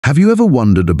Have you ever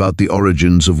wondered about the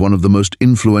origins of one of the most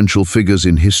influential figures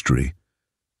in history?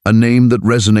 A name that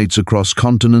resonates across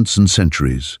continents and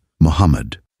centuries,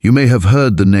 Muhammad. You may have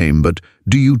heard the name, but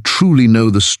do you truly know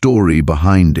the story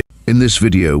behind it? In this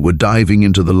video, we're diving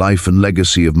into the life and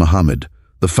legacy of Muhammad,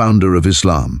 the founder of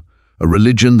Islam, a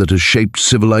religion that has shaped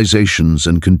civilizations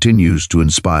and continues to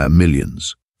inspire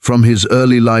millions. From his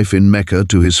early life in Mecca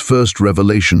to his first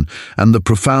revelation and the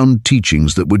profound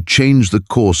teachings that would change the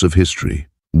course of history,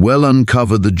 we'll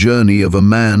uncover the journey of a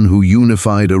man who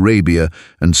unified Arabia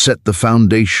and set the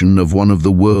foundation of one of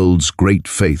the world's great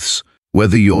faiths.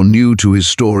 Whether you're new to his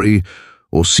story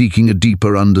or seeking a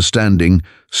deeper understanding,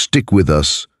 stick with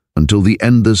us until the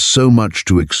end. There's so much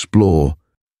to explore.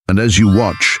 And as you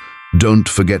watch, don't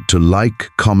forget to like,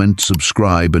 comment,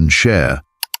 subscribe, and share.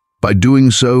 By doing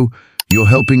so, you're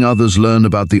helping others learn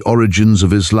about the origins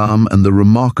of Islam and the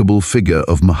remarkable figure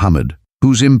of Muhammad,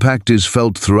 whose impact is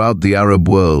felt throughout the Arab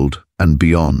world and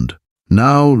beyond.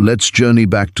 Now, let's journey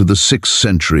back to the 6th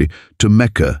century to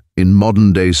Mecca in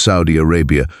modern-day Saudi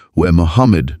Arabia, where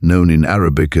Muhammad, known in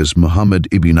Arabic as Muhammad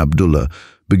ibn Abdullah,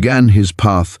 began his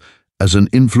path as an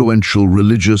influential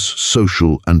religious,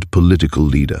 social, and political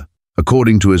leader.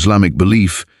 According to Islamic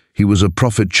belief, he was a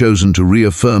prophet chosen to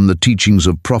reaffirm the teachings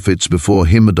of prophets before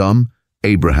him: Adam,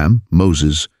 Abraham,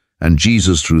 Moses, and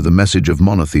Jesus through the message of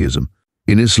monotheism.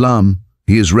 In Islam,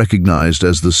 he is recognized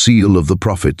as the seal of the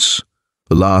prophets,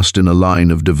 the last in a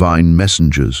line of divine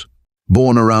messengers.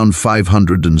 Born around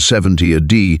 570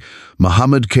 AD,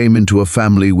 Muhammad came into a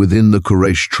family within the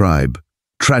Quraysh tribe.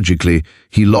 Tragically,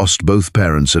 he lost both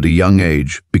parents at a young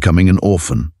age, becoming an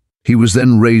orphan. He was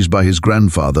then raised by his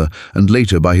grandfather and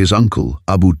later by his uncle,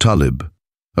 Abu Talib,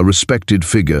 a respected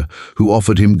figure who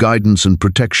offered him guidance and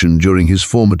protection during his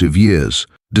formative years.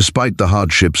 Despite the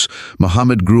hardships,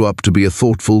 Muhammad grew up to be a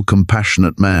thoughtful,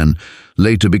 compassionate man,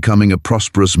 later becoming a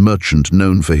prosperous merchant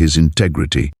known for his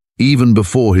integrity. Even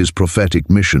before his prophetic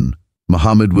mission,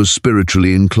 Muhammad was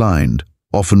spiritually inclined,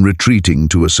 often retreating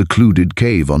to a secluded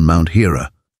cave on Mount Hijra.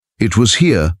 It was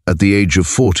here, at the age of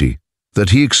 40, that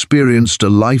he experienced a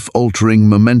life-altering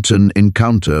momentous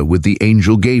encounter with the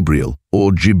angel Gabriel,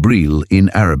 or Jibril in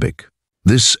Arabic.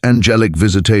 This angelic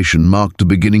visitation marked the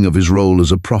beginning of his role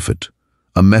as a prophet,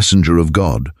 a messenger of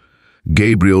God.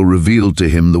 Gabriel revealed to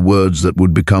him the words that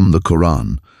would become the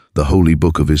Quran, the holy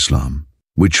book of Islam,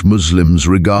 which Muslims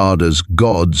regard as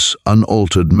God's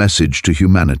unaltered message to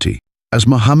humanity. As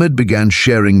Muhammad began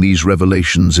sharing these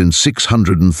revelations in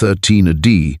 613 AD,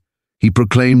 he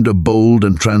proclaimed a bold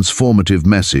and transformative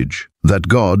message that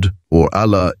God, or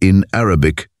Allah in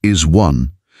Arabic, is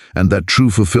one, and that true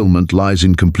fulfillment lies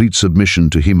in complete submission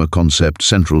to Him, a concept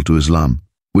central to Islam,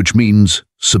 which means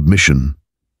submission.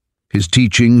 His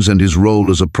teachings and his role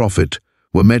as a prophet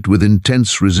were met with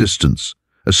intense resistance,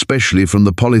 especially from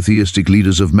the polytheistic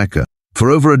leaders of Mecca. For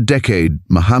over a decade,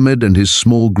 Muhammad and his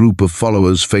small group of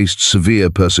followers faced severe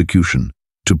persecution.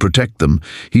 To protect them,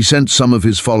 he sent some of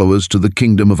his followers to the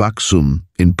kingdom of Aksum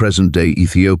in present-day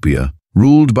Ethiopia,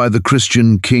 ruled by the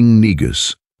Christian king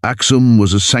Negus. Aksum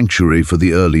was a sanctuary for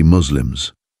the early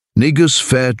Muslims. Negus'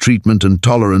 fair treatment and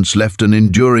tolerance left an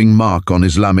enduring mark on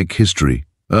Islamic history,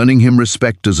 earning him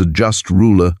respect as a just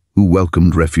ruler who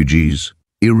welcomed refugees,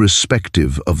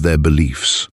 irrespective of their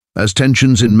beliefs. As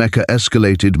tensions in Mecca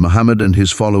escalated, Muhammad and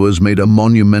his followers made a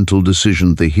monumental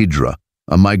decision: the Hijra,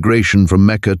 a migration from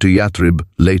Mecca to Yathrib,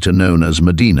 later known as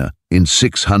Medina, in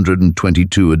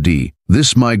 622 AD.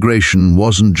 This migration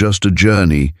wasn't just a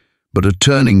journey, but a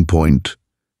turning point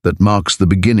that marks the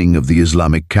beginning of the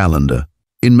Islamic calendar.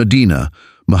 In Medina,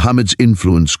 Muhammad's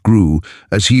influence grew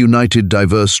as he united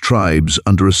diverse tribes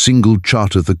under a single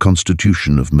charter, the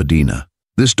Constitution of Medina.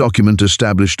 This document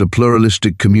established a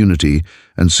pluralistic community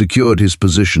and secured his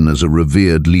position as a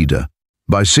revered leader.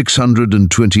 By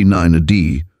 629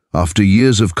 AD, after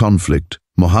years of conflict,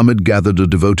 Muhammad gathered a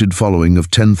devoted following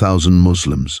of 10,000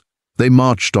 Muslims. They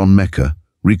marched on Mecca,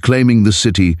 reclaiming the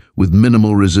city with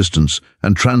minimal resistance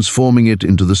and transforming it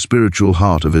into the spiritual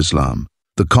heart of Islam.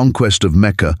 The conquest of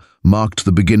Mecca marked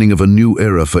the beginning of a new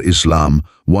era for Islam,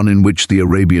 one in which the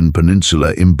Arabian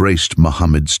Peninsula embraced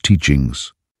Muhammad's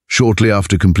teachings. Shortly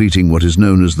after completing what is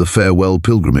known as the farewell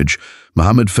pilgrimage,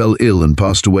 Muhammad fell ill and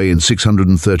passed away in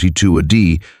 632 AD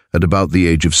at about the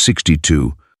age of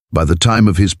 62. By the time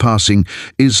of his passing,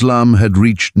 Islam had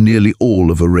reached nearly all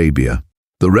of Arabia.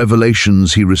 The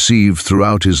revelations he received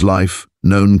throughout his life,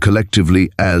 known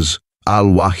collectively as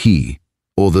al-Wahi,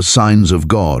 or the signs of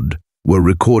God, were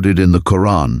recorded in the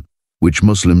Quran, which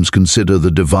Muslims consider the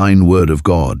divine word of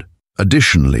God.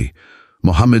 Additionally,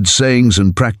 Muhammad's sayings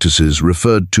and practices,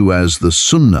 referred to as the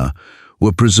Sunnah,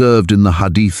 were preserved in the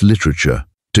Hadith literature.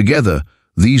 Together,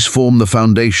 These form the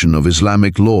foundation of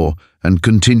Islamic law and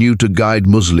continue to guide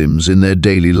Muslims in their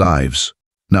daily lives.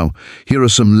 Now, here are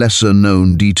some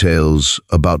lesser-known details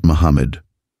about Muhammad.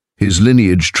 His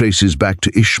lineage traces back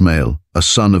to Ishmael, a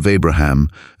son of Abraham,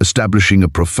 establishing a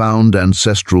profound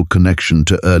ancestral connection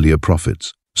to earlier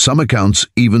prophets. Some accounts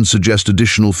even suggest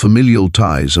additional familial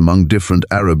ties among different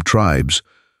Arab tribes,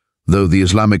 though the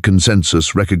Islamic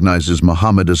consensus recognizes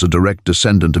Muhammad as a direct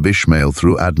descendant of Ishmael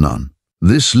through Adnan.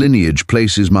 This lineage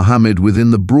places Muhammad within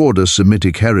the broader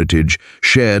Semitic heritage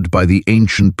shared by the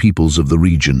ancient peoples of the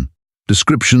region.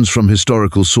 Descriptions from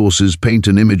historical sources paint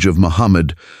an image of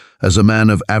Muhammad as a man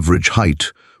of average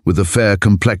height, with a fair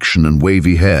complexion and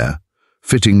wavy hair,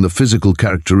 fitting the physical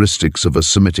characteristics of a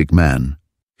Semitic man.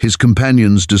 His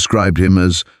companions described him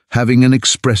as having an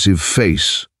expressive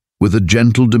face, with a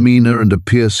gentle demeanor and a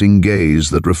piercing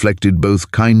gaze that reflected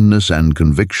both kindness and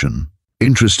conviction.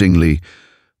 Interestingly,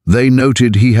 they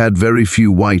noted he had very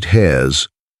few white hairs,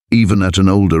 even at an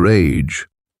older age.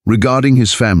 Regarding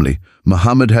his family,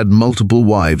 Muhammad had multiple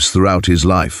wives throughout his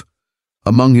life.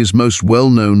 Among his most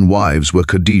well-known wives were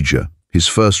Khadija, his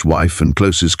first wife and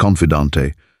closest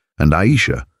confidante, and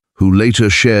Aisha, who later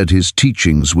shared his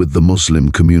teachings with the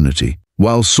Muslim community.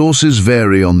 While sources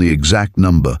vary on the exact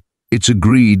number, it's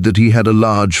agreed that he had a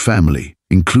large family,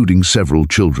 including several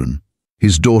children.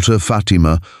 His daughter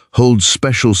Fatima holds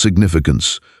special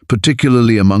significance,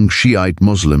 particularly among Shiite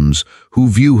Muslims who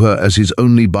view her as his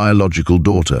only biological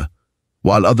daughter,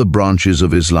 while other branches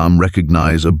of Islam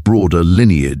recognize a broader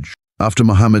lineage. After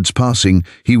Muhammad's passing,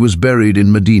 he was buried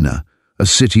in Medina, a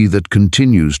city that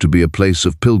continues to be a place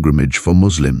of pilgrimage for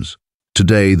Muslims.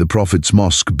 Today, the Prophet's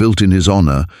mosque, built in his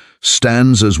honor,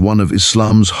 stands as one of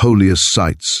Islam's holiest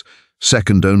sites,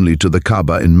 second only to the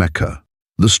Kaaba in Mecca.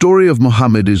 The story of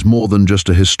Muhammad is more than just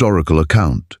a historical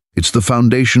account. It's the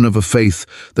foundation of a faith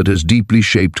that has deeply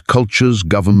shaped cultures,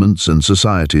 governments, and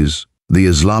societies. The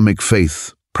Islamic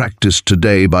faith, practiced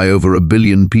today by over 1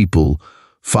 billion people,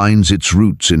 finds its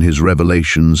roots in his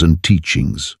revelations and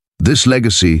teachings. This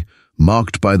legacy,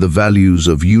 marked by the values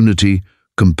of unity,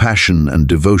 compassion, and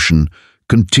devotion,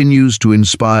 continues to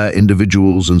inspire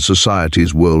individuals and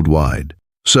societies worldwide.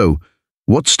 So,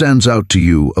 what stands out to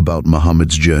you about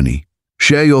Muhammad's journey?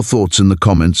 Share your thoughts in the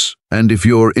comments, and if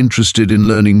you're interested in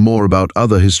learning more about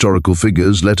other historical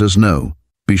figures, let us know.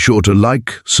 Be sure to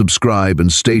like, subscribe,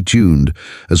 and stay tuned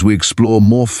as we explore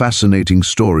more fascinating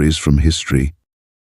stories from history.